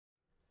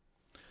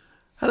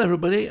Hello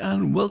everybody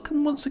and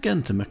welcome once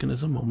again to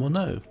Mekanism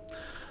 110.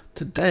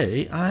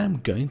 Today I am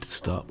going to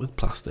start with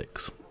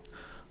plastics.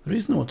 The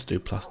reason I want to do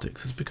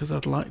plastics is because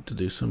I'd like to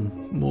do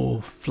some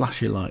more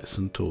flashy lights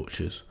and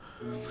torches.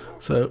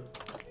 So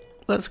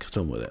let's get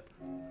on with it.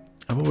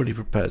 I've already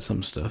prepared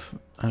some stuff.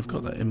 I've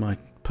got that in my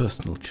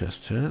personal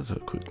chest here. Let's have a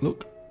quick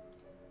look.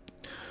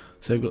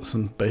 So I've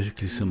got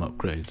basically some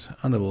upgrades,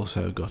 and I've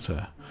also got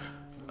a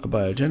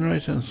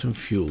biogenerator and some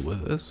fuel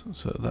with us,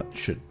 so that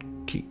should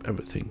keep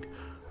everything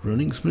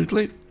running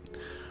smoothly.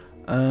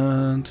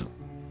 And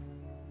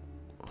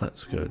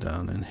let's go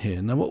down in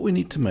here. Now what we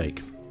need to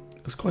make,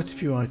 there's quite a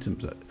few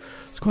items.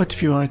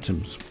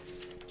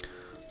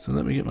 So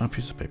let me get my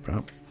piece of paper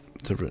out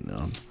to write it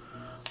on.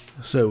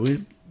 So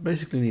we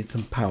basically need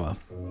some power.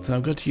 So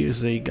I'm going to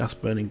use the gas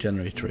burning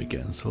generator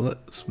again. So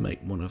let's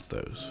make one of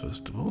those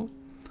first of all.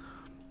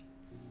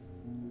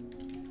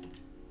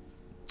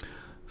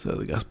 So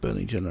the gas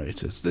burning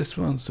generator is this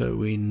one. So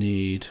we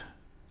need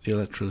the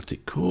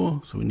electrolytic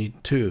core, so we need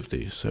two of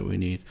these, so we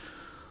need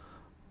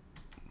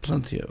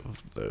plenty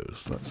of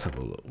those. Let's have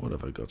a look. What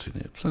have I got in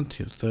here?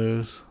 Plenty of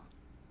those.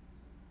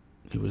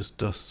 It was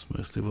dust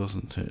mostly,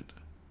 wasn't it?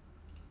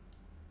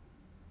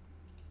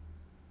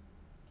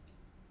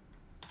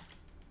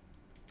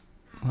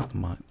 That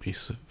might be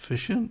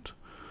sufficient.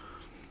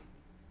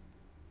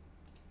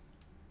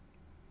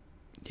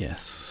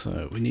 Yes,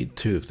 so we need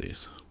two of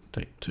these.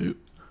 Take two.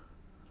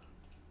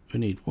 We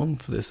need one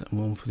for this and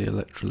one for the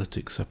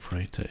electrolytic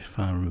separator, if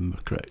I remember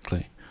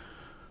correctly.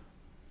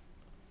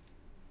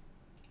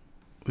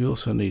 We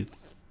also need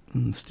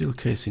steel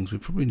casings. We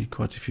probably need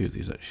quite a few of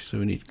these actually. So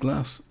we need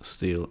glass,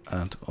 steel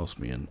and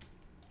osmium.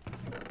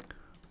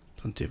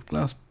 Plenty of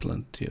glass,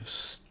 plenty of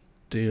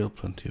steel,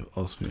 plenty of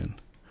osmium.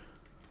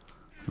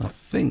 And I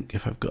think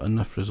if I've got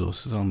enough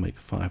resources I'll make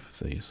 5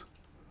 of these.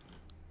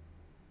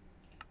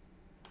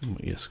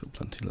 Yes, got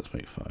plenty. Let's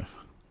make 5.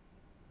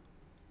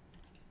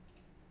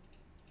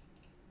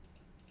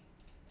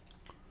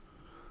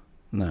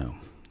 Now,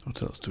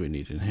 what else do we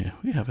need in here?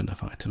 We have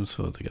enough items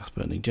for the gas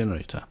burning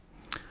generator.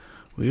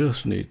 We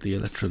also need the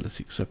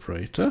electrolytic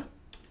separator.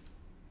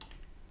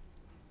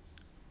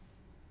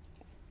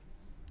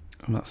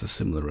 And that's a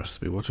similar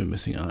recipe. What are we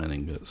missing? Iron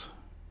ingots.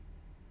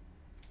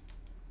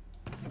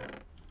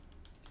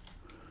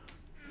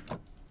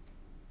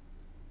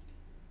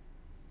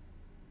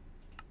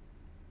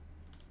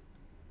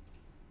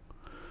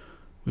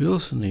 We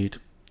also need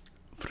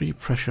 3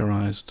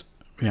 pressurized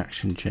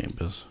reaction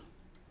chambers.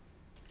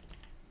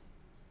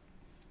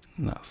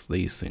 And that's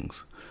these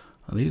things.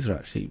 And these are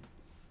actually,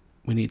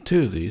 we need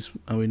 2 of these,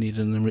 and we need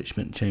an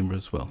enrichment chamber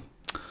as well.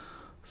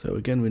 So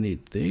again we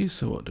need these.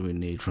 So what do we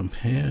need from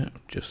here?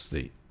 Just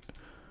the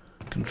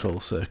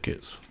control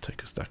circuits.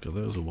 Take a stack of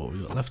those, or what we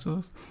got left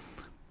of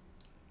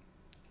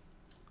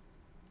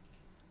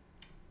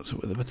those. So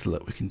with a bit of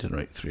luck we can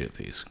generate 3 of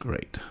these.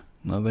 Great.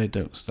 Now they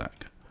don't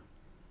stack.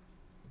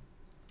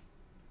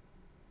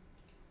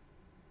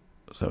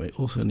 So we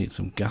also need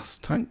some gas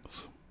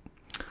tanks.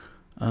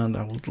 And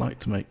I would like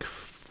to make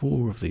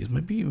 4 of these,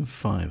 maybe even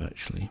 5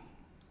 actually.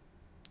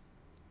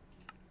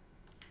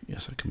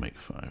 Yes, I can make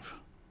 5.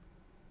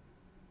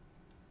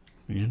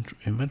 The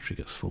inventory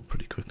gets full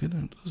pretty quickly,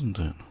 doesn't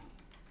it?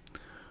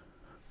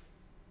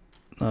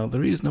 Now the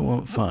reason I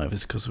want 5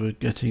 is because we're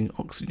getting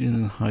oxygen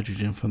and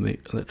hydrogen from the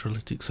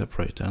electrolytic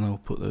separator, and I'll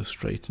put those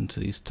straight into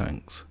these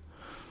tanks.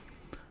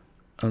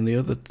 And the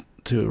other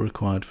 2 are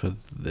required for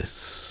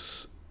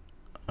this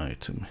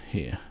item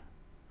here.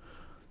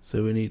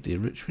 So we need the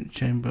enrichment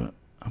chamber.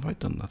 Have I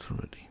done that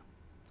already?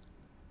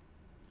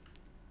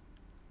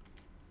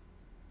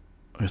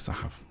 Yes, I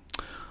have.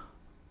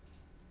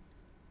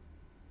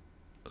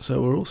 So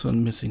we're also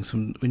missing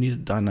we need a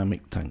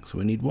dynamic tank. So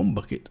we need 1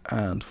 bucket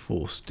and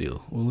 4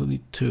 steel. We'll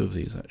need 2 of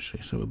these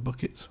actually. So we're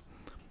buckets.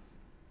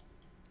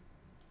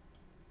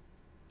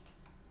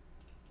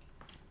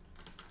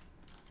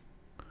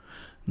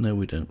 No,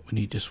 we don't. We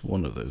need just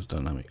 1 of those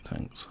dynamic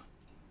tanks.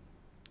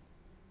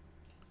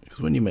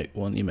 Because when you make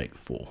 1, you make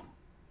 4.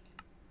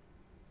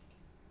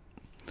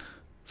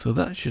 So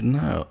that should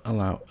now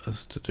allow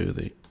us to do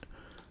the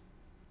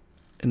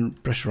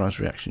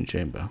pressurized reaction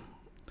chamber.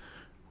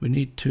 We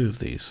need 2 of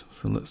these,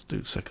 so let's do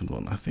the second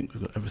one. I think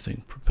we've got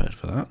everything prepared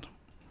for that.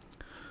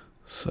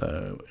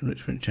 So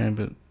enrichment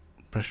chamber,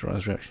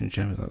 pressurized reaction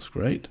chamber, that's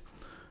great.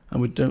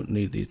 And we don't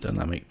need these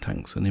dynamic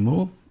tanks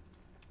anymore.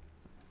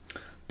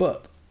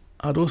 But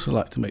I'd also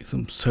like to make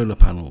some solar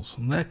panels,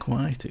 and they're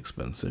quite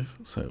expensive.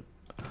 So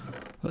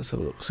let's have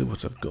a look, see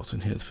what I've got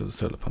in here for the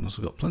solar panels.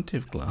 I've got plenty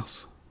of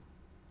glass,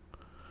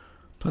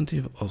 plenty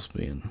of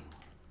osmium.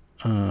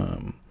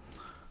 I'm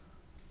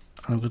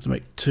going to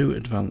make 2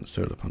 advanced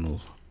solar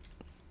panels.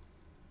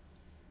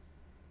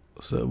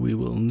 So we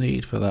will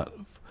need for that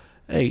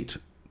 8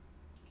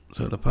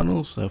 solar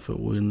panels. Therefore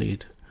we'll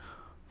need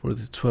for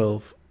the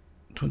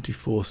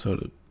 24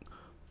 solar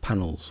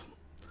panels.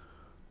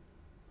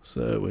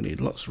 So we need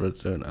lots of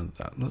redstone and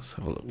that. Let's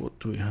have a look. What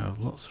do we have?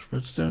 Lots of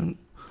redstone.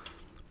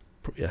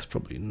 Yes,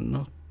 probably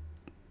not.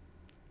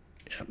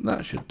 Yeah,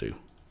 that should do.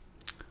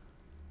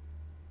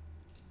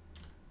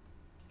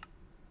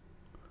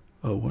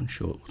 Oh, one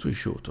short. What are we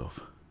short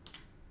of?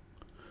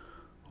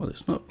 Well,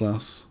 it's not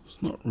glass.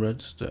 It's not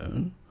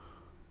redstone.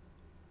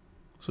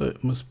 So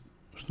it must.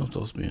 It's not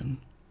osmium.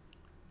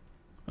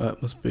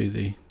 It must be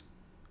the.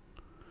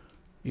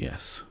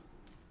 Yes.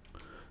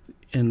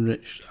 The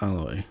enriched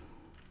alloy.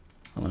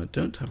 And I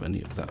don't have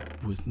any of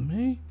that with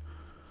me.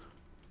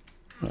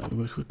 Right,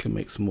 we'll quickly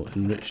make some more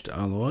enriched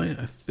alloy.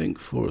 I think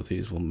 4 of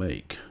these will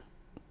make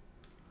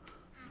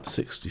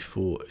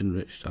 64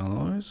 enriched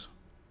alloys.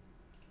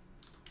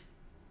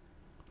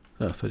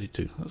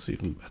 32, that's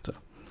even better.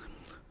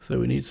 So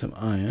we need some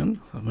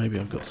iron. Maybe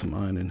I've got some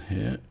iron in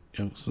here.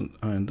 Some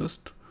iron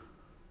dust.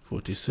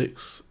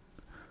 46.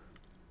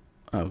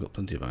 I've got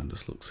plenty of iron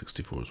dust. Look,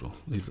 64 as well.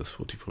 Leave this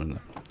 44 in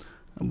there.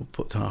 And we'll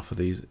put half of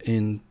these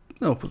in.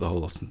 No, we'll put the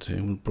whole lot into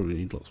here. We'll probably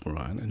need lots more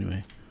iron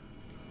anyway.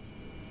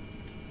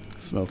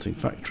 Smelting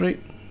factory.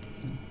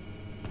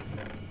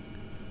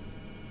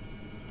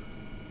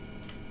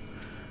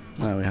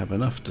 Now we have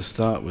enough to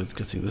start with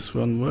getting this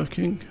one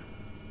working.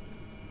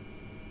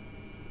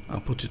 I'll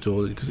put it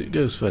all in because it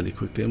goes fairly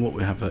quickly, and what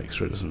we have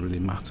extra doesn't really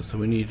matter. So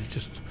we needed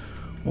just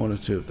 1 or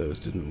 2 of those,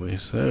 didn't we?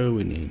 So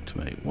we need to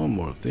make 1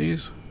 more of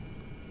these,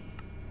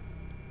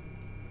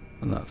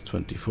 and that's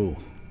 24.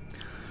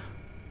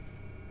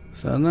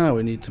 So now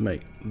we need to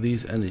make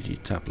these energy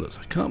tablets.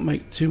 I can't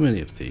make too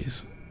many of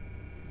these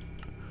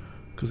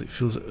because it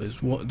feels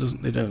it's what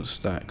doesn't they don't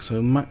stack.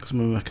 So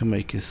maximum I can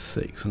make is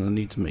 6, and I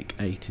need to make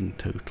 8 in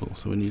total.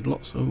 So we need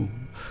lots. Oh,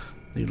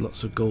 need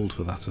lots of gold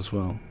for that as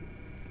well.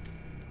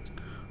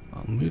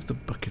 I'll move the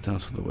bucket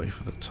out of the way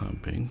for the time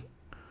being.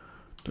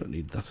 Don't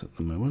need that at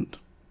the moment.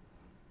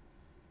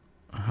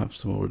 I have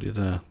some already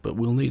there, but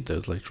we'll need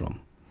those later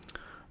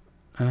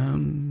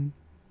on.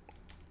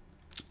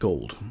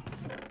 Gold.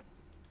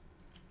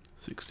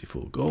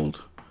 64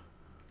 gold.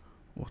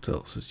 What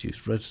else is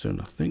used?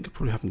 Redstone, I think. I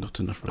probably haven't got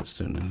enough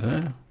redstone in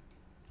there.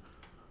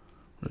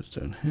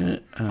 Redstone here,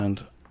 and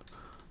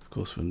of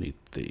course we'll need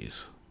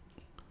these.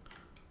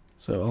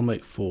 So I'll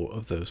make 4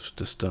 of those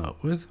to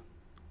start with.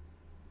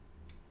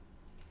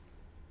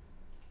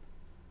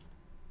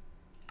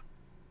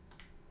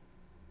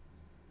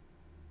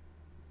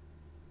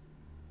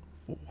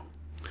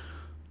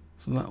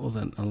 So that will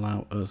then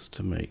allow us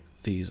to make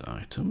these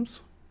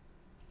items.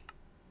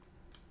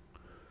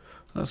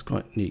 That's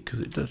quite neat because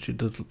it actually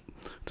does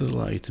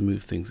allow you to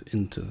move things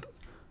into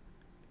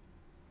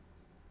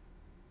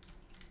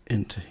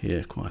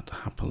here quite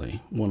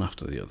happily, one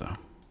after the other.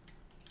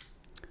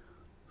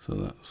 So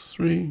that's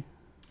 3,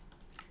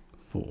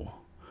 4.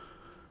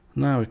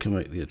 Now we can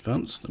make the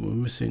advanced, and we're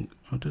missing.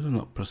 Oh, did I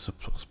not press the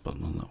plus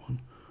button on that one?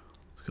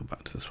 Let's go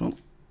back to this one.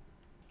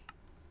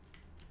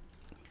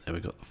 There we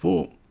got the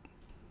 4.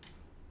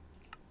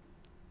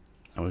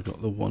 And we've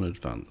got the 1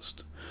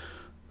 advanced.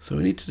 So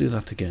we need to do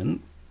that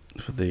again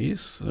for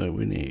these. So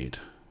we need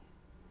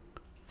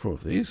 4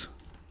 of these.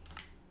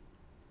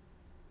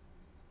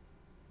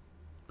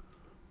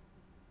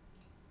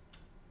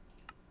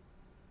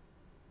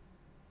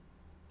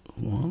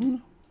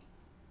 One,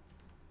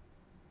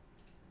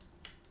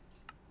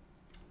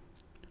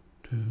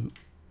 2.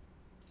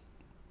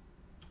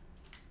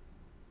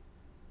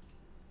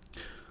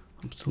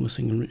 I'm still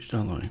missing enriched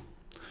alloy.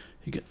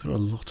 You get through a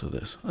lot of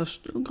this. I've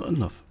still got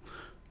enough.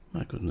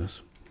 My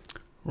goodness.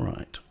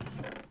 Right.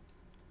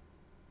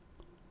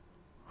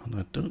 And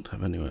I don't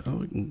have anywhere. Oh,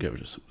 we can get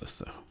rid of some of this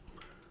though.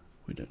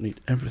 We don't need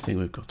everything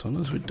we've got on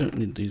us. We don't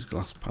need these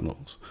glass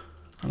panels.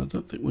 And I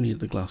don't think we need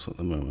the glass at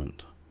the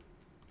moment.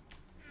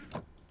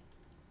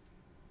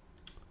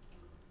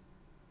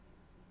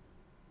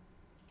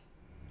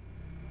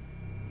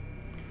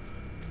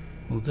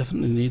 We'll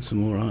definitely need some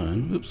more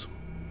iron. Oops.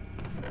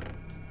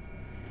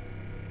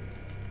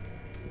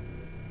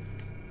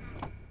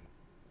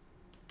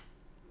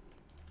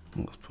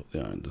 Let's put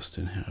the iron dust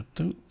in here. I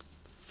don't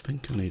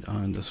think I need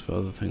iron dust for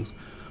other things,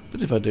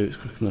 but if I do, it's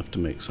quick enough to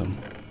make some.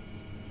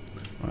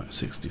 Right,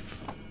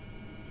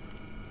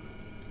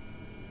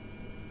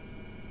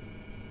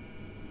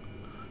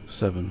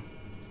 67.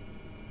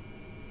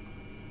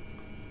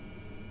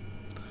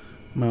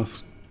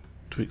 Mouse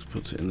tweaks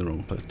puts it in the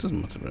wrong place.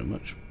 Doesn't matter very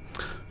much.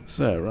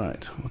 So,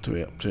 right, what are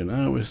we up to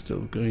now? We're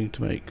still going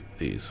to make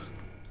these.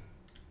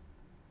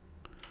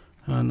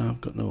 And now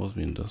I've got no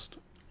osmium dust.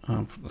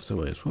 I'll put that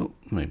away as well.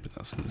 Maybe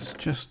that's in this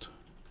chest.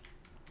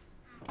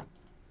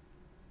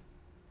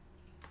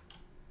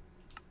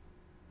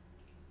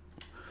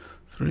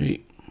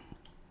 Three,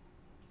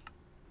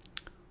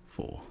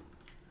 4,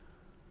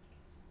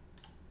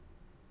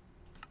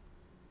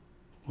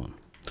 1.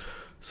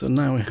 So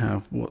now we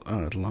have what I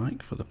would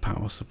like for the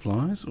power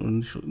supplies.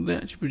 They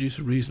actually produce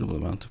a reasonable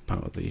amount of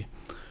power, the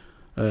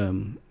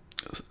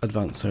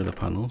advanced solar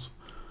panels.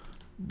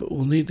 But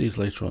we'll need these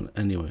later on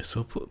anyway,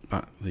 so I'll put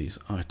back these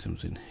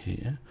items in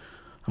here.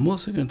 I'm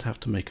also going to have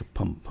to make a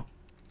pump.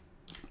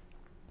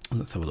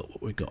 Let's have a look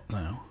what we've got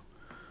now.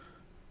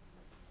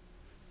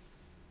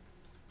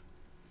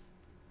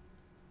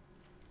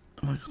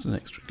 Have I got an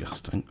extra gas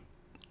tank?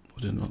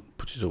 Or did I not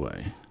put it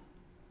away?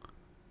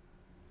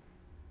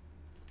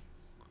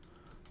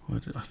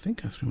 I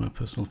think I threw my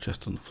personal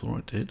chest on the floor.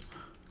 I did.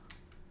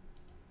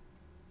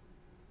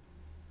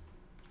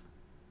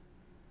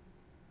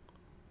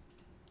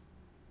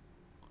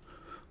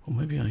 Or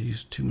maybe I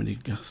used too many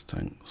gas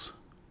tanks.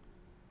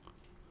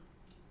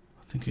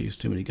 I think I used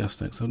too many gas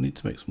tanks. I'll need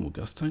to make some more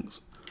gas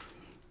tanks.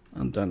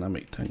 And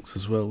dynamic tanks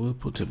as well. We'll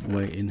put it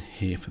way in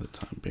here for the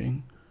time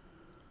being.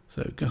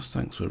 So gas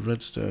tanks with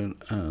redstone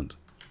and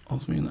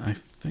osmium, I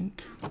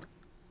think.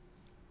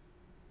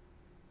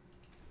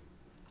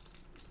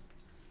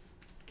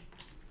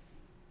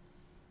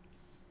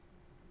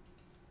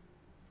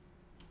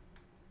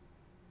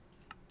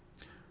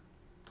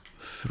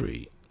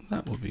 Three.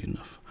 That will be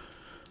enough.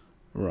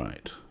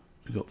 Right.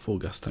 We've got 4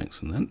 gas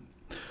tanks in then.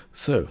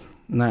 So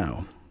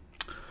now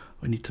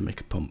we need to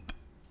make a pump.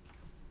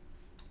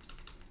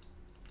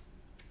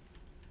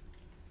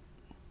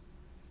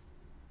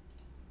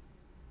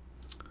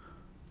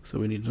 So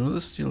we need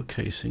another steel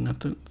casing. I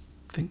don't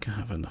think I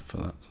have enough for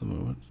that at the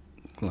moment.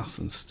 Glass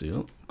and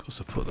steel. Of course,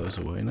 I've put those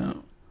away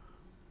now.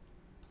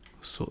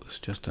 Sort this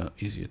chest out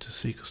easier to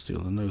see because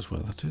steel knows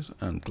where that is,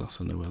 and glass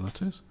I know where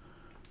that is.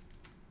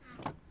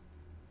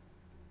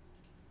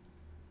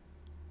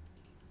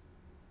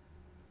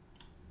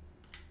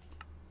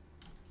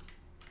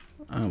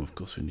 And of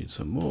course we need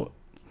some more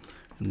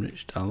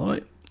enriched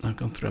alloy. I've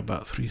gone through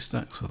about 3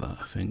 stacks of that,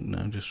 I think,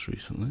 now just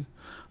recently.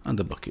 And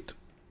a bucket.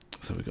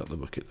 So we got the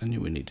bucket. I knew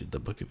we needed the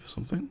bucket for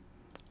something.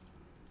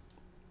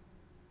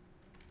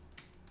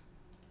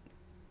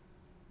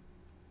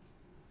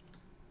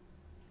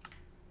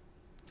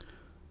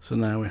 So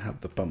now we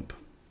have the pump.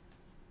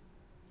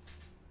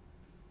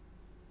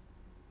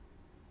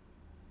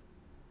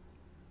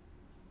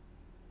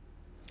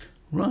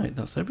 Right,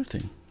 that's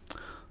everything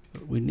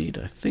that we need,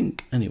 I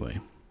think. Anyway,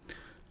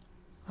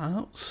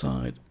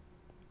 outside,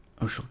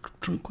 I shall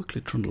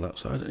quickly trundle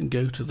outside and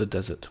go to the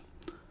desert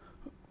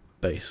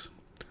base.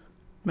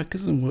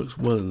 Mekanism works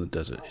well in the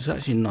desert. It's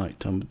actually night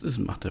time, but it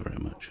doesn't matter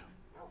very much.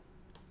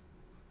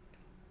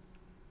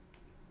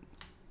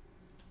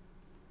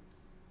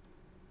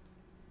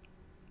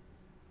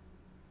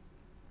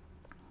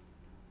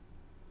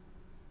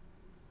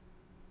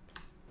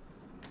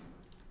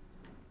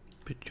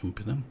 Bit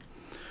jumpy then.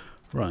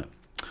 Right,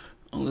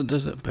 on the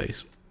desert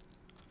base,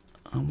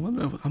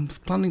 I'm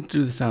planning to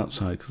do this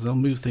outside because I'll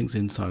move things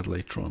inside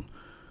later on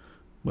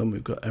when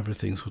we've got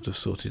everything sort of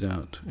sorted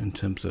out in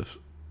terms of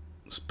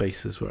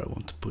spaces where I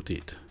want to put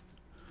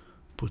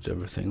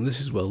everything.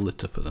 This is well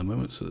lit up at the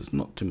moment, so there's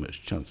not too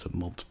much chance of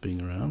mobs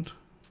being around.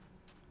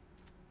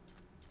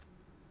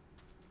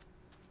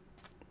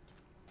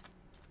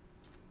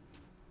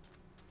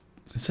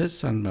 It says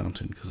Sand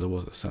Mountain because there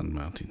was a sand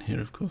mountain here,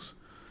 of course.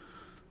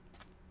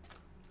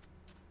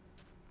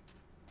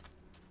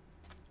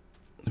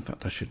 In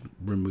fact, I should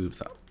remove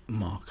that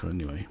marker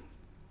anyway.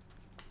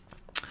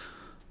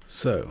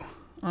 So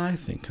I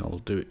think I'll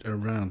do it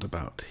around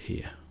about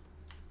here.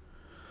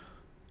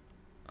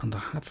 And I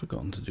have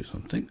forgotten to do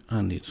something.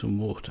 I need some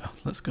water.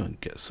 Let's go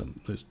and get some.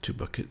 There's 2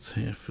 buckets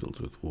here filled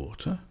with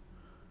water.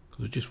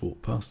 Because we just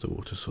walked past the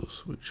water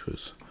source, which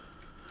was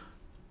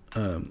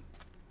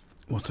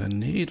what I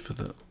need for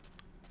the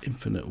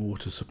infinite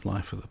water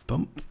supply for the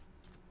pump.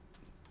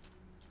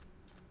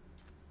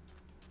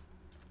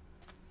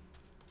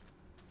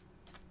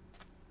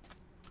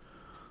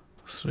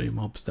 Three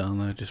mobs down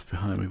there just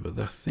behind me, but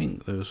I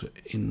think those are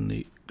in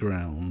the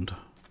ground.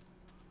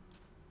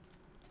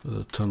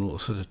 There's a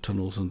set of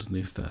tunnels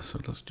underneath there,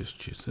 so let's just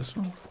choose this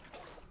one.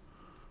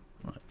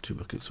 Right, 2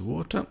 buckets of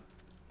water.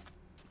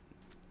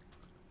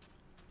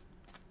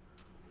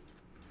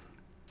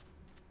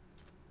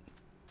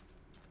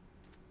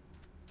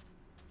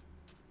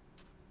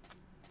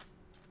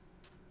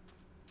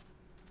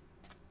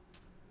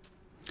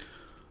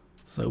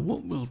 So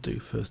what we'll do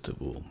first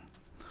of all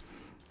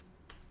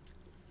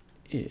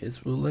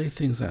is we'll lay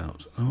things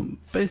out.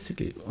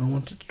 Basically, I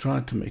wanted to try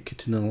to make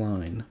it in a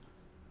line.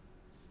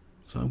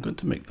 So I'm going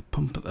to make the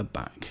pump at the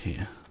back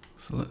here.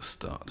 So let's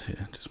start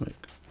here. Just make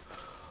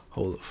a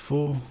hole of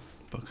 4.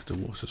 Bucket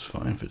of water is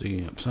fine for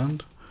digging up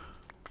sand.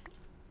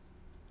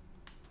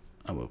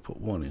 And we'll put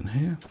 1 in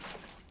here.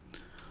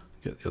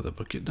 Get the other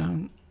bucket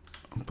down.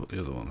 And put the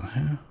other one in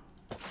here.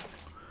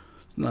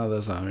 Now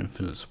there's our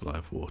infinite supply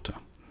of water.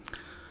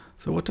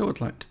 So what I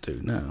would like to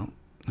do now,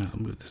 I'll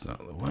move this out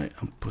of the way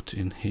and put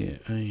in here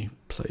a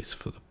place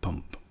for the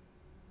pump.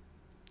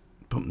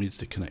 The pump needs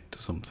to connect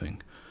to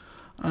something.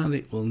 And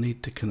it will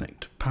need to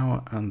connect to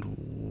power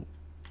and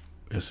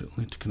yes, it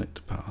will need to connect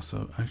to power.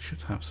 So I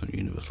should have some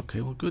universal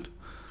cable, good.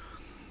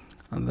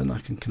 And then I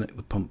can connect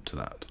the pump to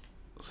that.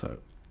 So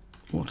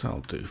what I'll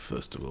do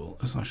first of all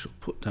is I shall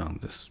put down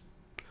this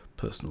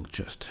personal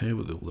chest here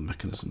with all the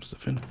mechanism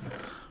stuff in.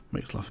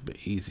 Makes life a bit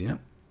easier.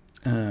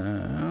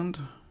 And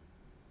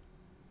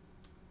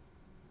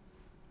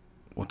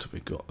what have we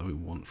got that we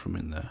want from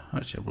in there?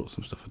 Actually, I brought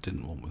some stuff I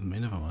didn't want with me.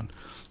 Never mind.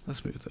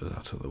 Let's move those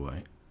out of the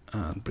way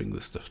and bring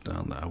the stuff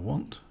down that I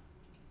want.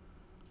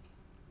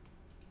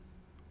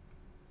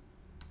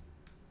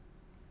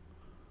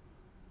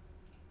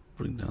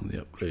 Bring down the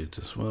upgrades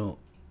as well.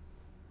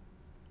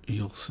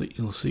 you'll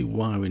see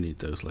why we need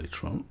those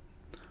later on,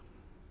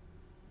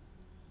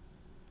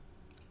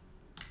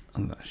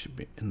 and that should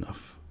be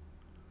enough.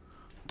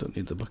 Don't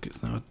need the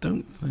buckets now, I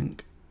don't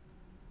think.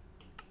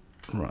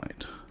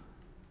 Right.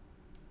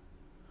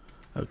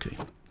 Okay.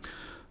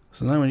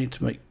 So now we need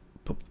to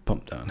put the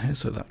pump down here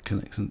so that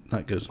connects and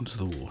that goes into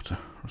the water.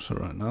 So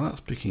right now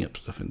that's picking up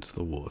stuff into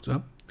the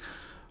water,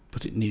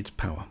 but it needs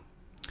power.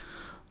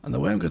 And the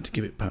way I'm going to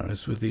give it power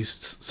is with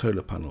these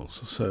solar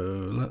panels.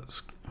 So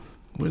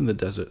we're in the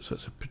desert, so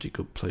it's a pretty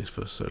good place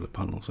for solar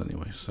panels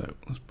anyway. So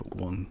let's put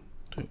 1,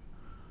 2.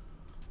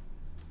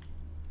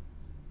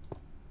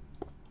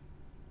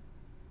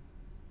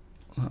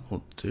 That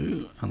will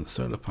do, and the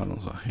solar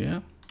panels are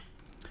here.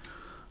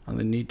 And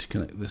they need to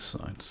connect this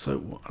side. So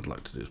what I'd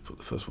like to do is put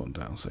the first one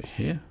down, say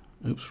here.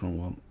 Oops, wrong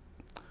one.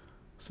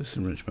 Is this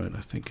in range mode?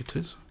 I think it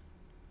is.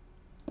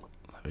 There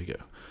we go.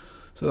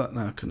 So that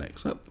now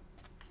connects up.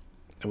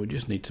 And we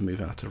just need to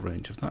move out of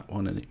range of that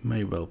one, and it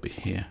may well be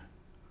here.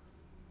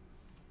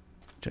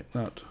 Check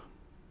that.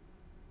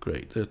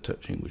 Great, they're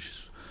touching, which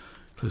is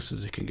close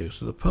as it can go.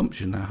 So the pump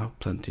should now have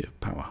plenty of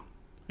power,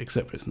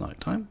 except for it's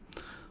night time,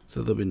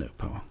 so there'll be no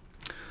power.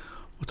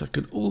 What I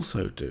could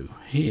also do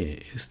here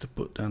is to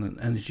put down an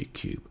energy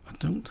cube. I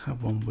don't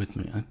have one with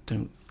me, I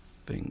don't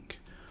think.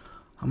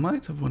 I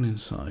might have one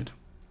inside.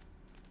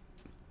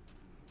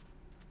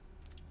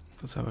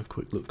 Let's have a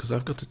quick look, because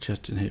I've got a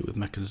chest in here with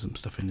Mekanism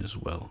stuff in as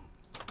well.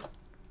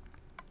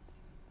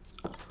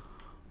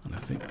 And I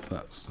think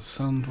that's the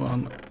sand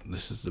one.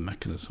 This is the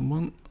Mekanism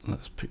one.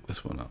 Let's pick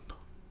this one up.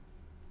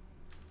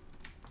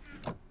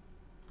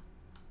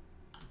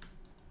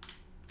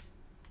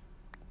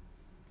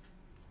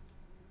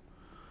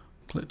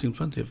 Collecting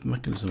plenty of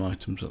Mekanism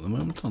items at the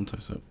moment, aren't I?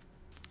 So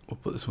we'll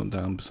put this one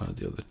down beside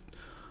the other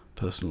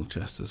personal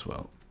chest as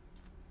well.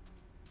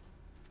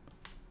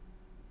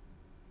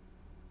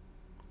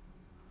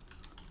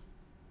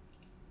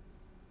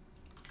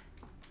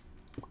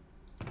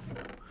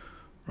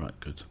 Right,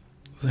 good.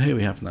 So here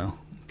we have now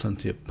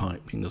plenty of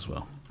piping as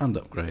well, and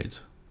upgrades,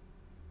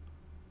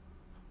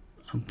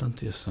 and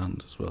plenty of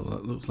sand as well.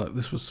 That looks like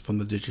this was from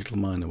the digital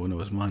miner when I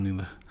was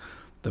mining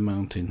the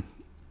mountain.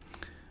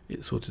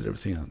 It sorted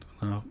everything out.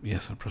 Now,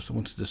 yes, I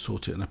wanted to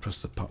sort it and I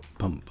pressed the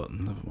pump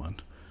button, never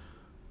mind.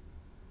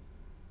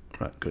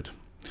 Right, good.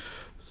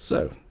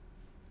 So,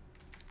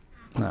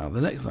 now the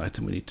next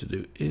item we need to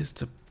do is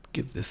to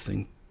give this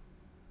thing,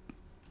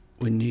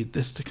 we need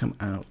this to come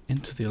out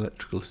into the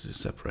electricity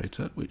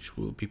separator, which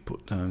will be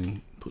put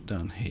down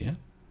here.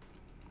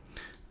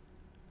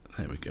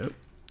 There we go.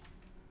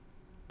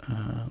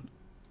 I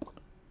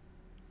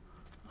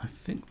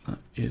think that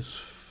is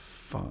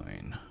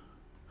fine.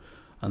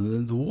 And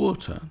then the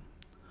water,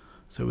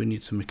 so we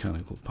need some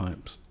mechanical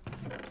pipes.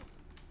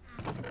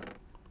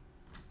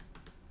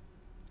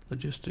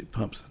 Logistic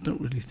pipes, I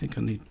don't really think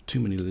I need too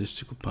many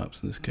logistical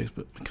pipes in this case,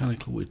 but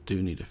mechanical we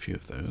do need a few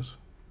of those.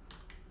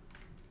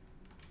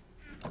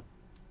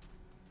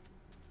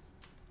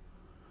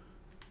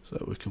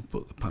 So we can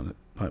put the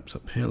pipes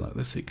up here like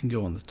this, it can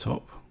go on the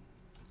top.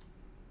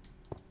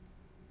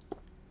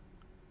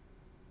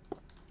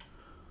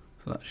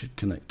 So that should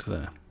connect to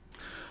there.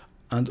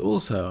 And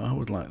also I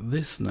would like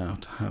this now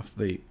to have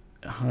the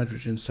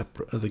hydrogen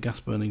the gas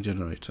burning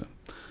generator.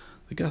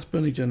 The gas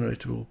burning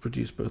generator will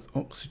produce both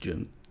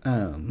oxygen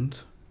and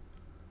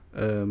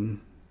no,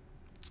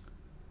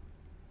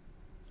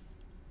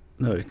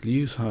 it'll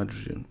use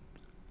hydrogen,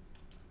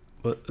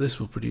 but this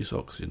will produce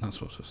oxygen.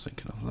 That's what I was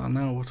thinking of.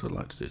 Now what I'd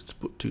like to do is to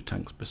put 2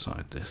 tanks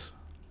beside this,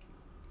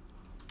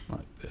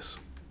 like this.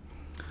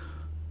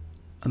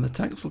 And the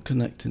tanks will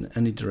connect in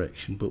any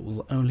direction, but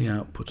will only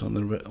output on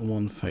the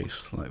one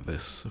face like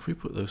this. So if we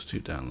put those 2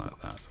 down like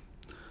that,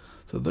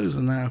 so those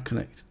are now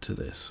connected to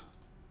this.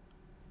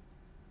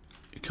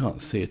 You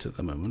can't see it at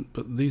the moment,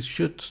 but these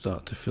should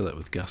start to fill it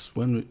with gas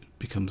when it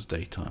becomes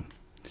daytime.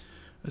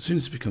 As soon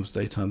as it becomes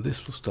daytime,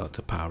 this will start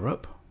to power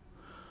up.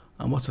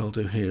 And what I'll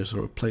do here is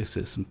I'll replace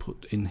this and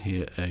put in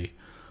here a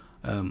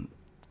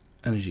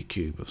energy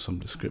cube of some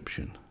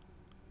description.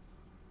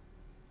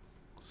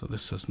 So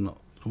this has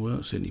not, we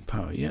won't see any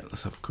power yet.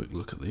 Let's have a quick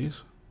look at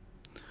these.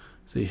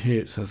 See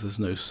here it says there's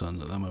no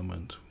sun at the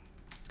moment,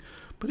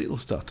 but it will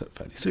start up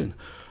fairly soon.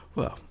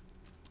 Well,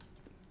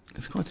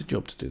 it's quite a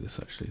job to do this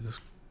actually. There's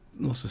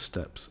lots of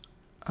steps,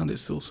 and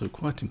it's also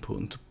quite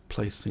important to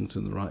place things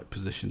in the right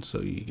position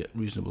so you get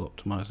reasonable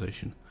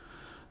optimization.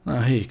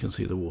 Now here you can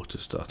see the water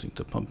starting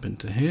to pump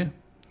into here,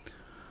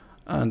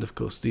 and of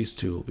course these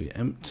 2 will be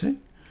empty,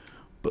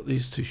 but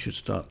these 2 should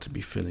start to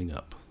be filling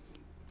up.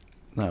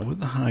 Now with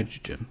the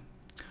hydrogen,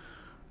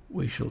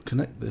 we shall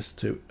connect this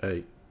to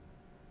a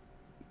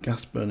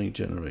gas burning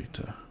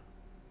generator.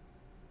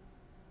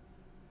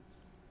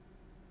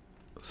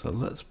 So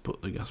let's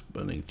put the gas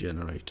burning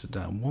generator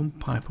down 1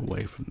 pipe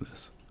away from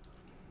this.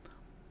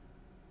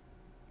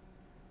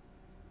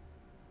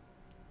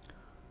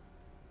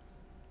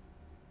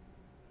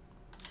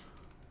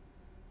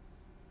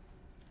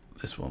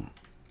 This one.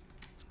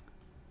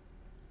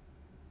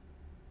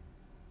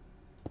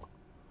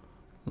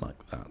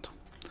 Like that.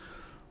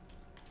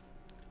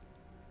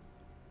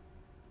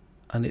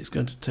 and it's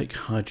going to take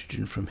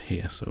hydrogen from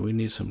here. So we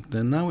need some.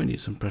 Then now we need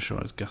some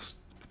pressurized gas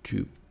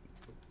tube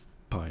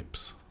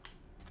pipes,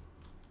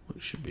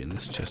 which should be in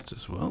this chest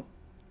as well.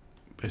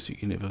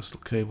 Basic universal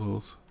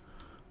cables,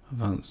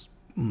 advanced.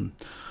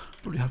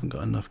 Probably haven't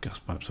got enough gas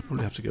pipes. I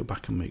probably have to go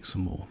back and make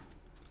some more.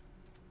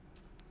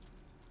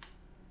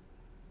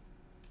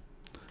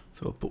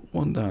 So I'll put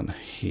one down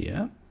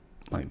here,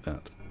 like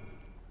that.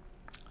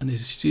 And as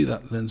you see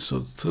that, then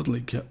suddenly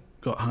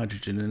got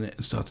hydrogen in it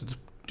and started to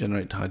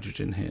generate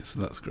hydrogen here. So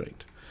that's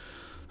great.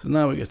 So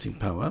now we're getting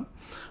power.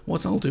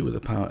 What I'll do with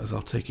the power is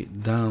I'll take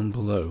it down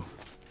below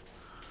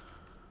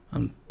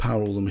and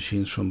power all the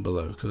machines from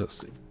below, because that's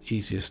the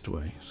easiest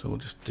way. So we'll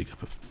just dig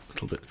up a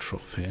little bit of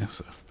trough here,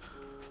 so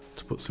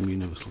to put some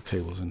universal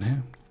cables in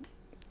here,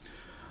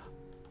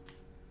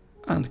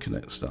 and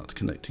start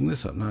connecting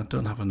this up. Now I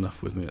don't have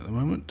enough with me at the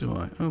moment, do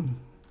I?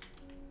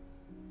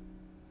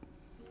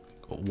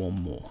 Got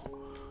one more,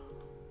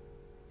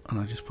 and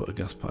I just put a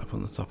gas pipe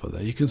on the top of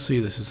there. You can see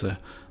this is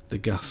the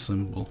gas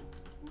symbol.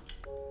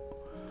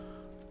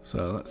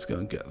 So let's go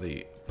and get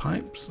the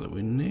pipes that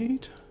we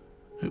need.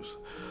 Oops,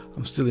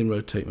 I'm still in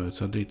rotate mode,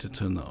 so I need to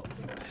turn that up.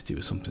 Hit it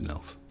with something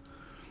else.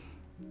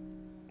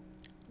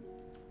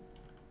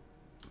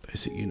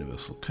 Basic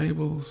universal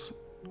cables,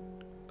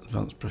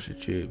 advanced pressure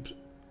tubes,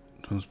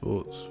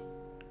 transports,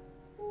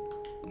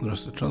 the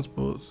rest of the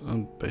transports,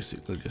 and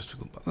basic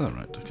logistical. Oh,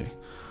 right, okay.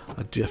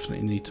 I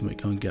definitely need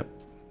to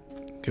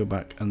go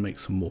back and make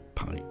some more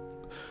pipe,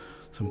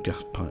 some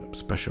gas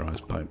pipes,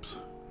 pressurized pipes.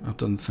 I've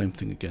done the same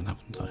thing again,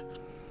 haven't I?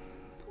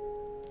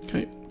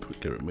 Okay,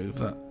 quickly remove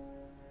that.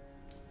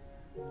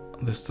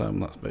 This time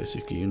that's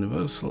basically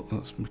universal,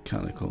 that's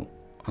mechanical,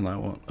 and I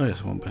want, oh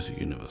yes, I want basic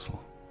universal.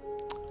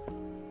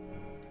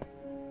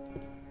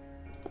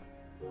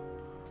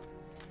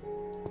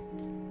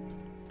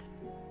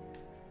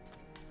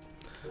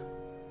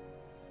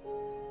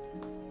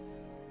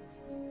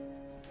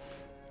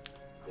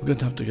 I'm going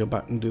to have to go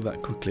back and do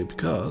that quickly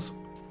because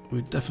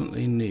we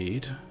definitely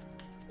need,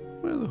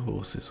 where are the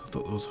horses? I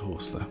thought there was a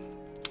horse there.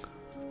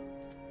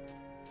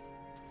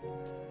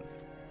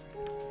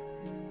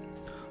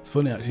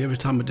 Funny actually, every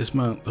time I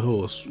dismount the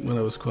horse when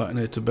I was quite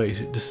near to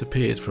base, it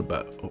disappeared for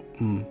about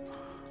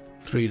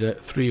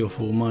 3 or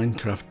 4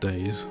 Minecraft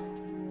days,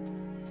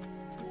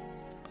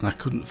 and I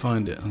couldn't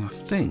find it. And I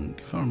think,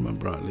 if I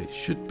remember rightly, it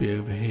should be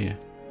over here.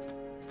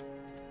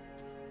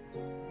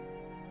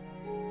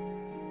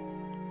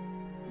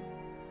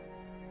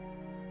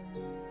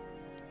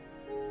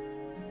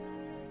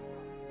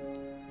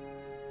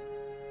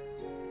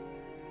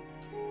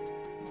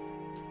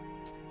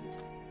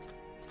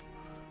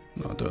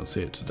 No, I don't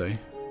see it today,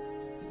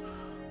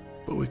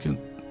 but we can.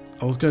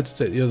 I was going to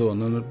take the other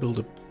one and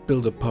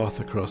build a path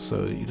across,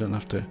 so you don't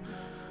have to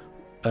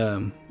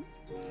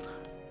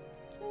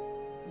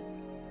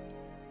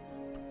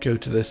go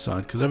to this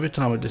side, because every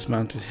time I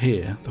dismounted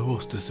here, the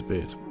horse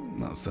disappeared.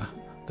 That's the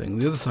thing.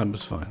 The other side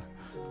was fine.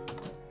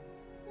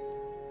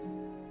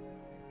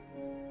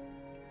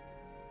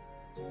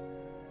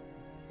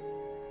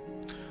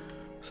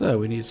 So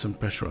we need some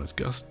pressurized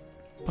gas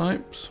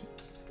pipes.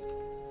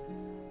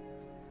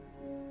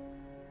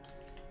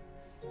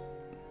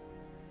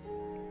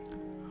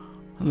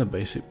 And the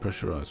basic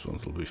pressurized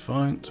ones will be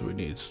fine. So we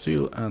need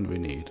steel and we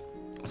need,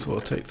 so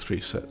I'll take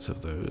 3 sets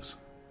of those.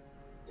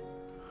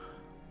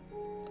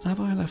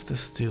 Have I left the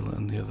steel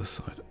on the other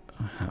side?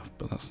 I have,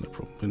 but that's no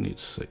problem. We need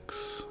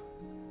 6.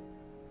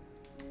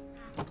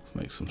 Let's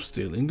make some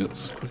steel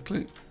ingots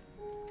quickly.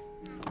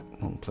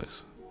 Wrong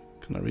place.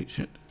 Can I reach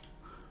it?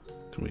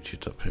 I can reach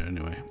it up here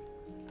anyway.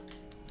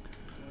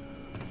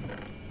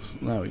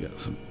 So now we get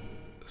some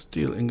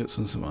steel ingots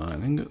and some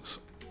iron ingots.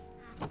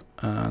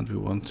 And we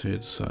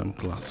wanted some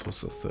glass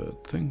was the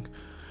 3rd thing,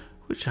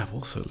 which I've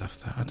also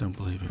left there. I don't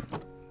believe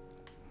it.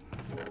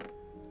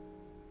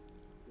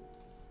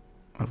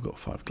 I've got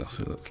 5 glass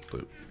here. Let's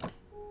do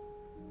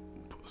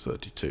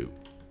 32.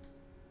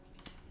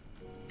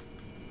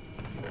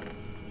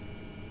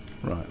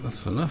 Right,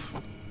 that's enough.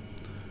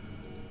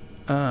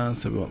 And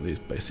so we want these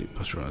basic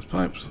pressurized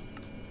pipes.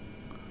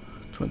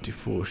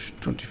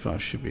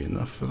 25 should be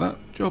enough for that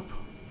job.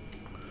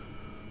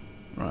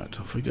 Right,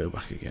 off we go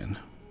back again.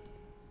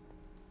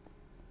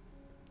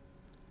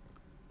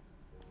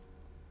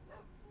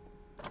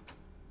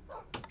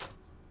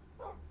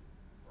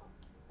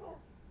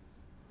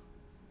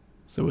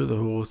 So where the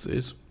horse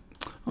is,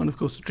 and of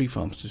course the tree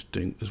farm's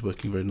is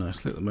working very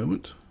nicely at the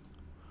moment,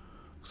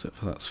 except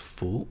for that's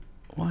full.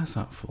 Why is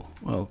that full?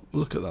 Well, we'll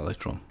look at that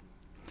later on.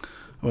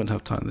 I won't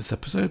have time this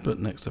episode, but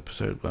next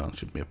episode, well, it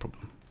shouldn't be a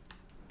problem.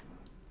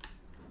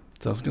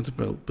 So I was going to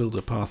build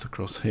a path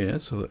across here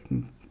so that I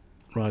can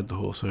ride the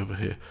horse over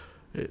here.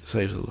 It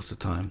saves a lot of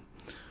time.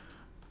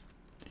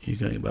 You're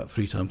going about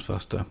 3 times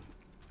faster,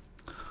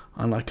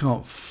 and I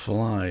can't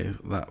fly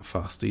that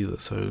fast either,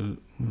 so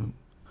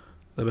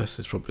the best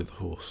is probably the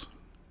horse.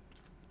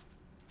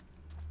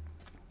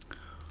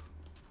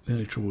 The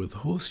only trouble with the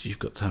horse is you've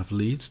got to have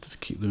leads to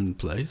keep them in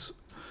place,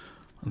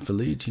 and for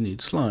leads you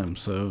need slime,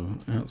 so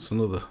that's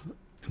another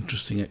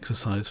interesting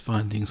exercise,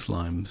 finding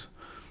slimes.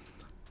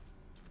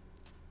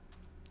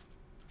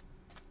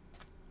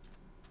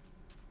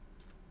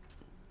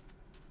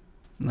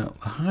 Now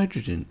the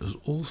hydrogen is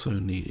also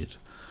needed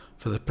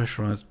for the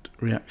pressurized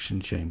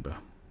reaction chamber.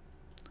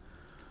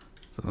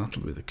 So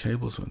that'll be the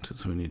cables wanted.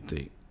 So we need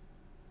the,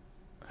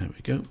 here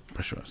we go,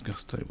 pressurized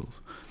gas tables.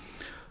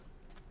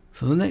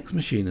 So the next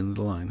machine in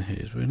the line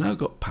here is we've now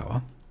got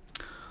power.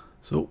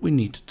 So what we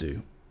need to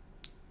do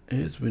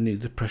is we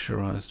need the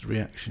pressurized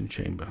reaction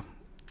chamber.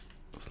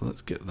 So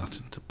let's get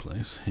that into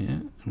place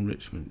here.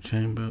 Enrichment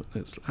chamber,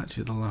 it's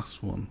actually the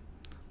last one,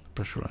 the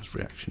pressurized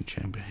reaction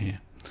chamber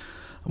here.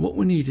 And what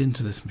we need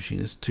into this machine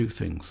is two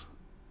things.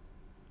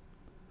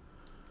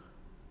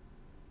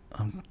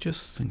 I'm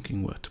just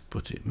thinking where to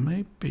put it.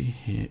 Maybe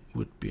here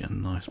would be a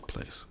nice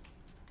place.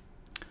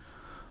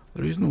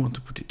 The reason I want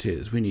to put it here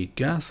is we need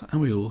gas and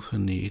we also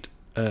need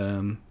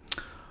biofuel.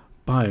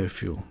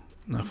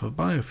 Now for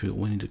biofuel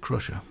we need a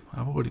crusher.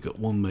 I've already got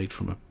one made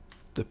from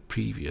the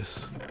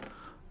previous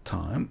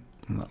time,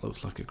 and that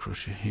looks like a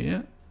crusher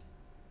here.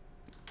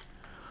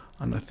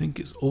 And I think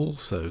it's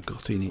also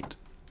got in it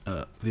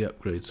the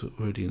upgrades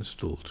already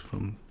installed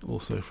from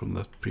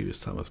the previous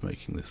time I was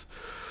making this.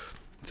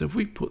 So if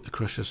we put the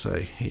crusher,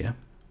 say here,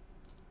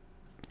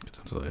 get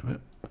out of there a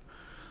bit.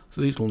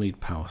 So these will need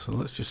power. So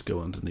let's just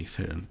go underneath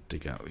here and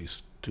dig out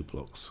these two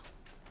blocks.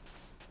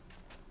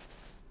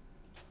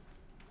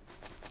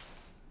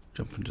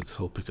 Jump into this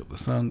hole, pick up the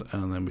sand,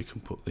 and then we can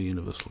put the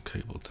universal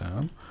cable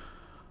down.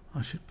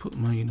 I should put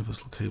my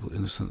universal cable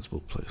in a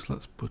sensible place.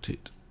 Let's put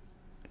it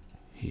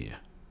here.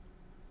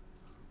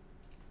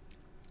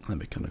 And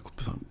mechanical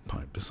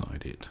pipe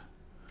beside it.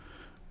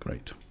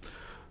 Great.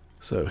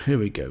 So here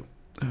we go.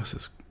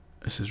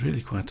 This is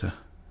really quite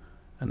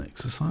an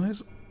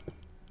exercise.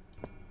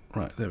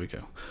 Right, there we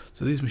go.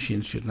 So these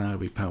machines should now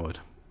be powered.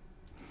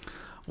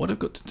 What I've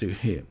got to do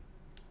here,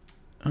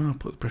 I'll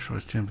put the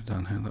pressurized chamber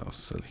down here. That was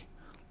silly.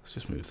 Let's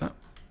just move that.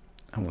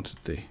 I wanted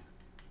the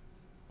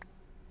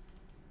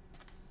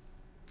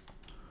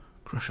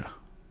crusher.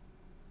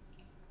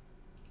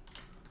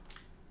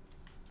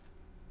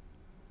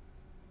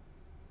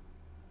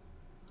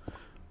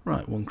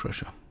 Right, one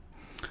crusher.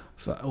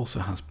 So that also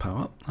has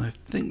power. I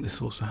think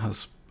this also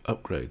has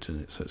upgrades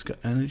in it. So it's got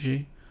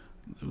energy.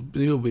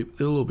 They'll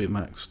all be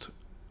maxed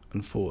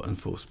and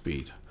 4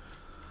 speed.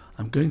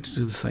 I'm going to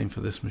do the same for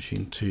this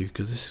machine too,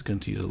 because this is going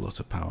to use a lot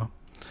of power.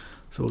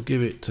 So we'll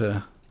give it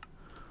the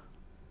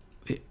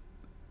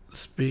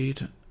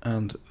speed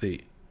and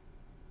the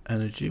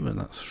energy when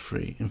that's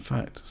free. In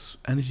fact,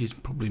 energy is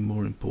probably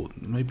more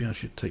important. Maybe I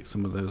should take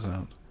some of those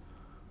out.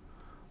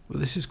 But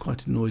this is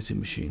quite a noisy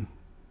machine.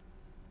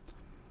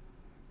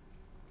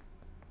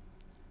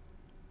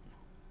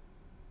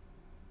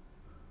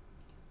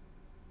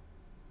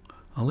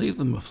 I'll leave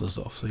the mufflers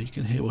off so you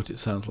can hear what it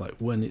sounds like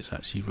when it's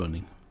actually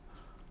running.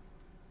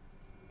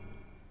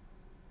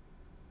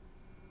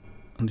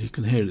 And you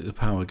can hear the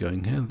power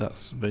going here.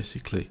 That's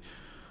basically,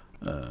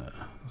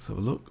 let's have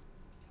a look.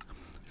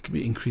 It'll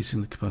be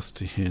increasing the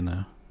capacity here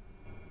now.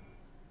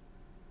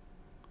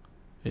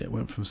 Yeah, it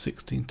went from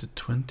 16 to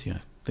 20,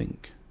 I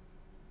think.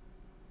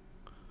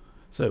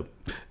 So,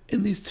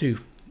 in these two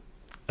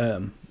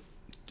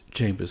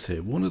chambers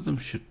here, one of them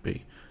should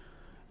be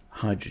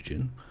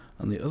hydrogen,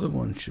 and the other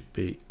one should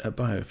be a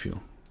biofuel.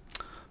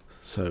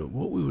 So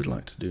what we would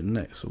like to do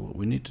next, or what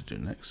we need to do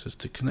next, is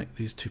to connect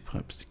these two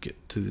pipes to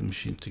get to the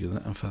machine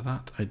together, and for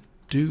that I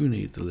do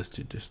need the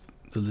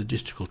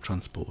logistical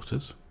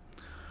transporters.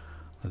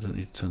 I don't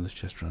need to turn this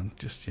chest around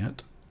just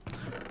yet.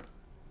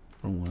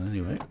 Wrong one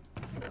anyway.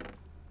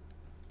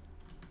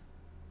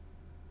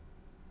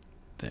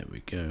 There we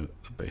go,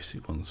 the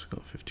basic ones. We've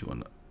got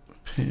 51 up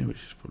here, which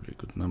is probably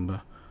a good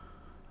number.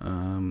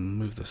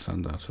 Move the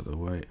sand out of the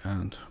way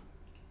and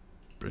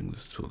bring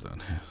this tool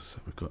down here, so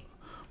we've got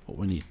what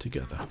we need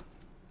together.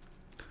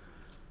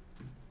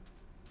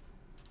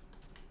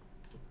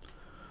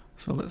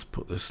 So let's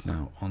put this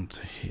now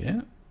onto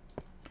here,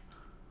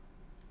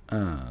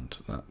 and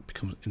that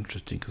becomes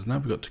interesting because now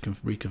we've got to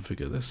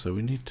reconfigure this. So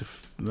we need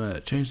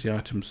to change the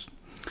items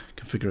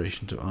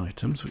configuration to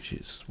items, which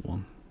is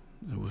one.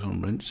 It was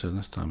on wrench, so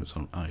this time it's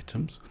on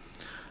items,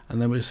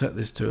 and then we set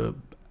this to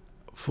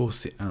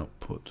force the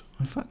output.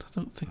 In fact, I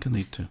don't think I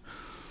need to.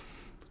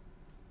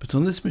 But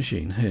on this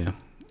machine here,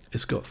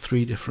 it's got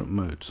 3 different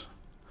modes.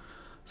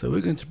 So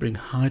we're going to bring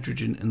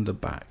hydrogen in the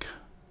back.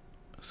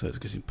 So it's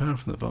getting power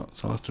from the back,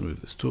 so I'll have to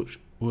move this torch.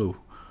 Whoa,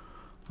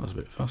 that was a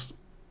bit fast.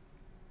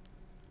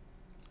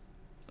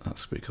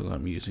 That's because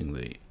I'm using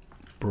the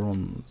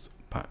bronze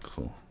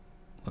paxel.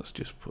 Let's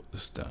just put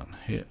this down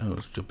here. Oh,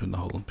 let's jump in the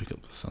hole and pick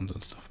up the sand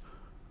and stuff.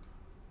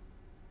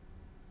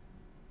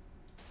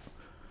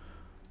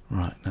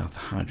 Right, now the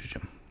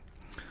hydrogen.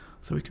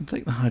 So we can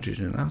take the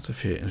hydrogen out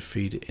of here and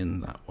feed it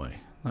in that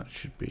way. That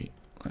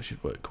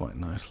should work quite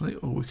nicely,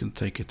 or we can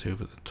take it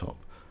over the top.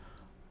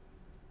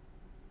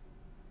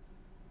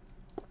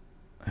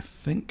 I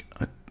think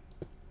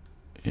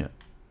yeah.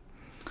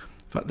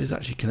 In fact, there's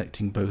actually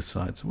connecting both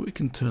sides. So we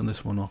can turn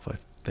this one off, I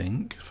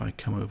think, if I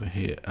come over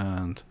here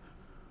and,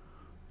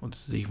 what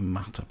does it even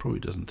matter? Probably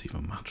doesn't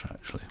even matter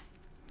actually.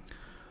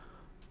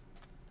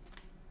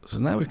 So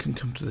now we can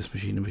come to this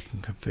machine and we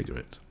can configure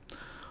it.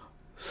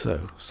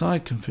 So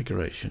side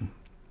configuration,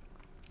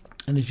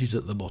 energy's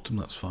at the bottom,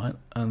 that's fine,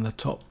 and the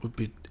top would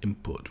be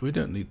input. We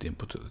don't need the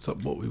input at the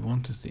top. What we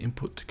want is the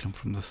input to come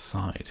from the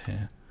side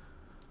here.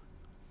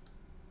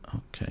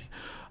 Okay,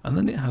 and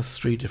then it has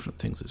three different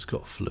things. It's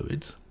got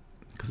fluids,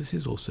 because this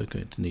is also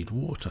going to need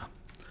water.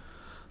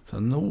 So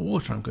the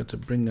water I'm going to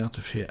bring out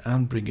of here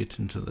and bring it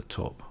into the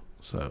top.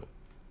 So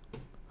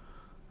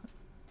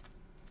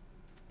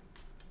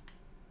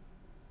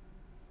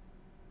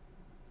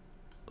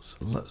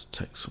let's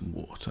take some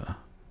water.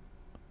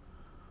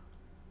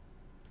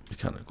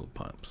 Mechanical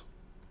pipes.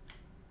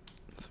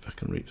 So if I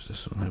can reach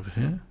this one over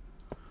here.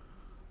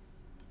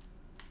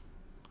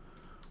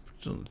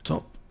 Put it on the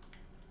top.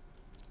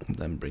 And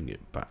then bring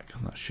it back,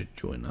 and that should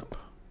join up.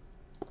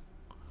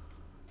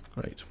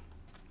 Great.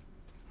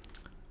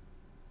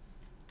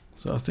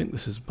 So I think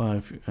this is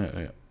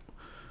biofuel.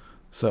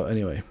 So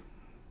anyway,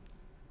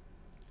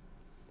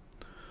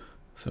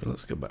 so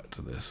let's go back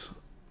to this.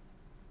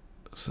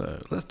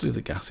 So let's do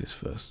the gases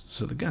first.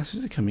 So the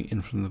gases are coming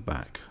in from the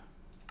back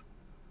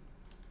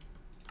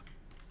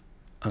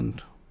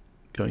and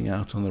going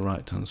out on the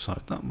right hand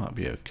side. That might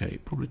be okay.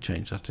 Probably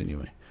change that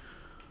anyway.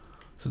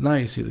 So now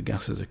you see the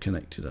gases are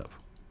connected up,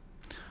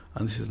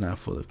 and this is now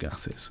full of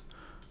gases.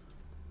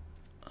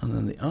 And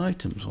then the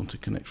items want to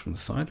connect from the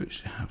side,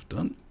 which they have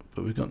done,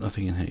 but we've got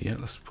nothing in here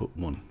yet. Let's put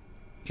one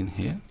in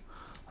here.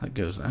 That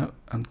goes out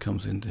and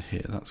comes into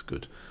here. That's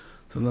good.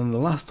 So then the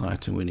last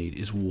item we need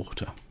is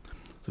water.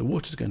 So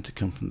water is going to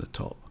come from the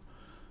top.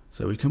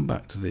 So we come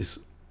back to this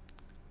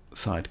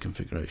side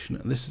configuration,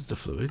 and this is the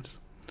fluids.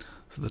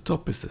 So the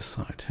top is this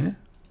side here,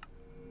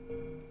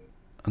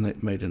 and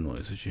it made a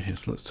noise as you hear.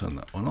 So let's turn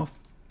that one off.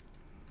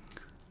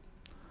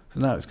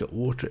 So now it's got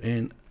water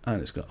in,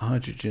 and it's got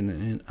hydrogen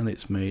in, and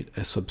it's made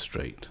a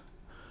substrate.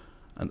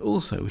 And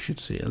also we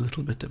should see a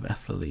little bit of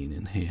ethylene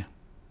in here.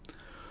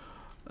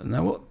 And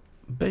now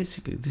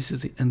basically this is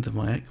the end of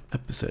my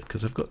episode,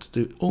 because I've got to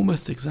do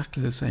almost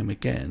exactly the same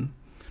again,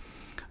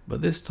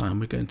 but this time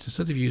we're going to,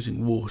 instead of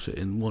using water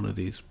in one of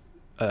these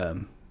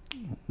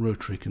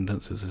rotary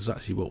condensers, is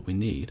actually what we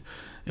need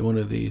in one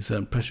of these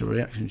pressure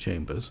reaction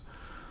chambers,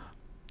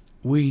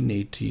 we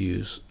need to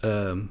use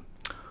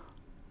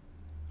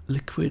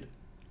liquid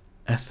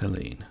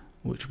ethylene,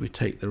 which we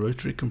take the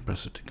rotary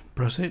compressor to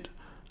compress it,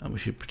 and we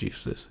should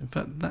produce this. In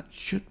fact, that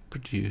should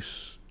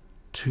produce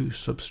 2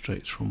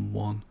 substrates from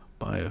one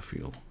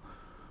biofuel.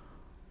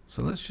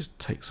 So let's just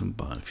take some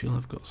biofuel.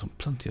 I've got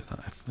plenty of that,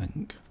 I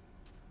think.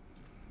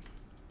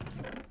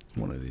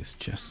 One of these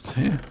chests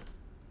here.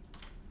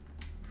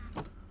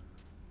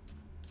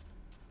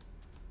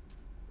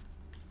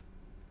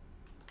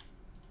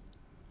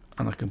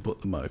 And I can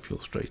put the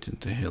biofuel straight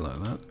into here like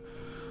that.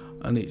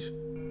 And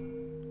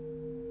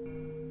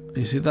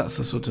you see, that's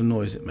the sort of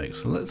noise it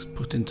makes. So let's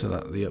put into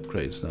that the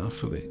upgrades now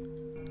for the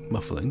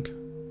muffling.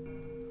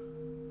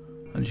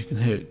 And you can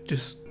hear it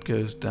just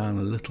goes down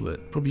a little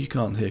bit. Probably you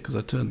can't hear because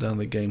I turned down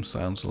the game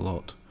sounds a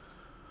lot.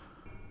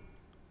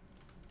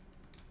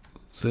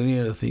 So the only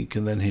other thing you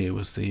can then hear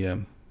was the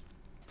I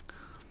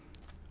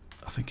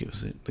think it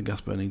was the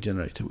gas burning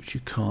generator, which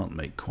you can't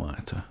make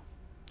quieter.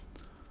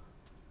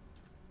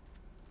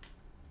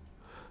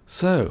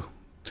 So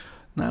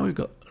now we've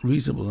got a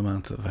reasonable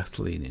amount of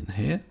ethylene in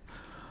here.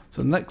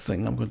 So the next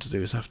thing I'm going to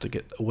do is have to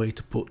get a way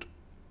to put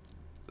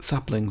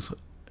saplings.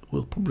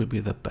 Will probably be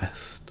the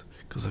best,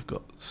 because I've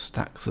got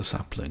stacks of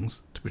saplings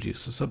to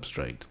produce the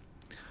substrate.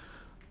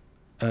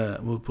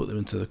 We'll put them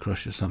into the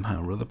crusher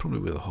somehow or other, probably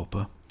with a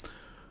hopper,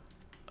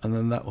 and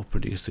then that will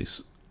produce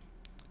this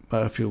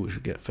biofuel, which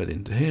will get fed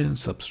into here, and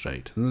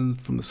substrate. And then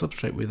from the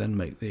substrate we then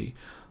make the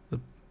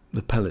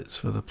pellets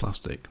for the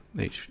plastic,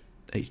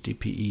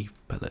 HDPE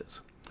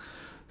pellets.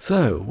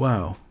 So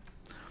wow,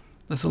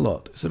 that's a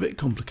lot. It's a bit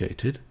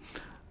complicated,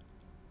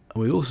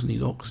 and we also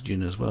need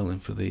oxygen as well in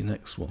for the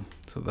next one.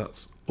 So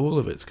that's all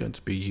of it's going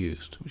to be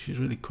used, which is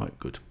really quite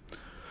good.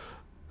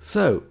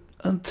 So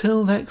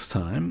until next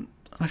time,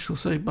 I shall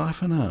say bye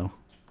for now.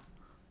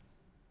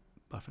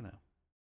 Bye for now.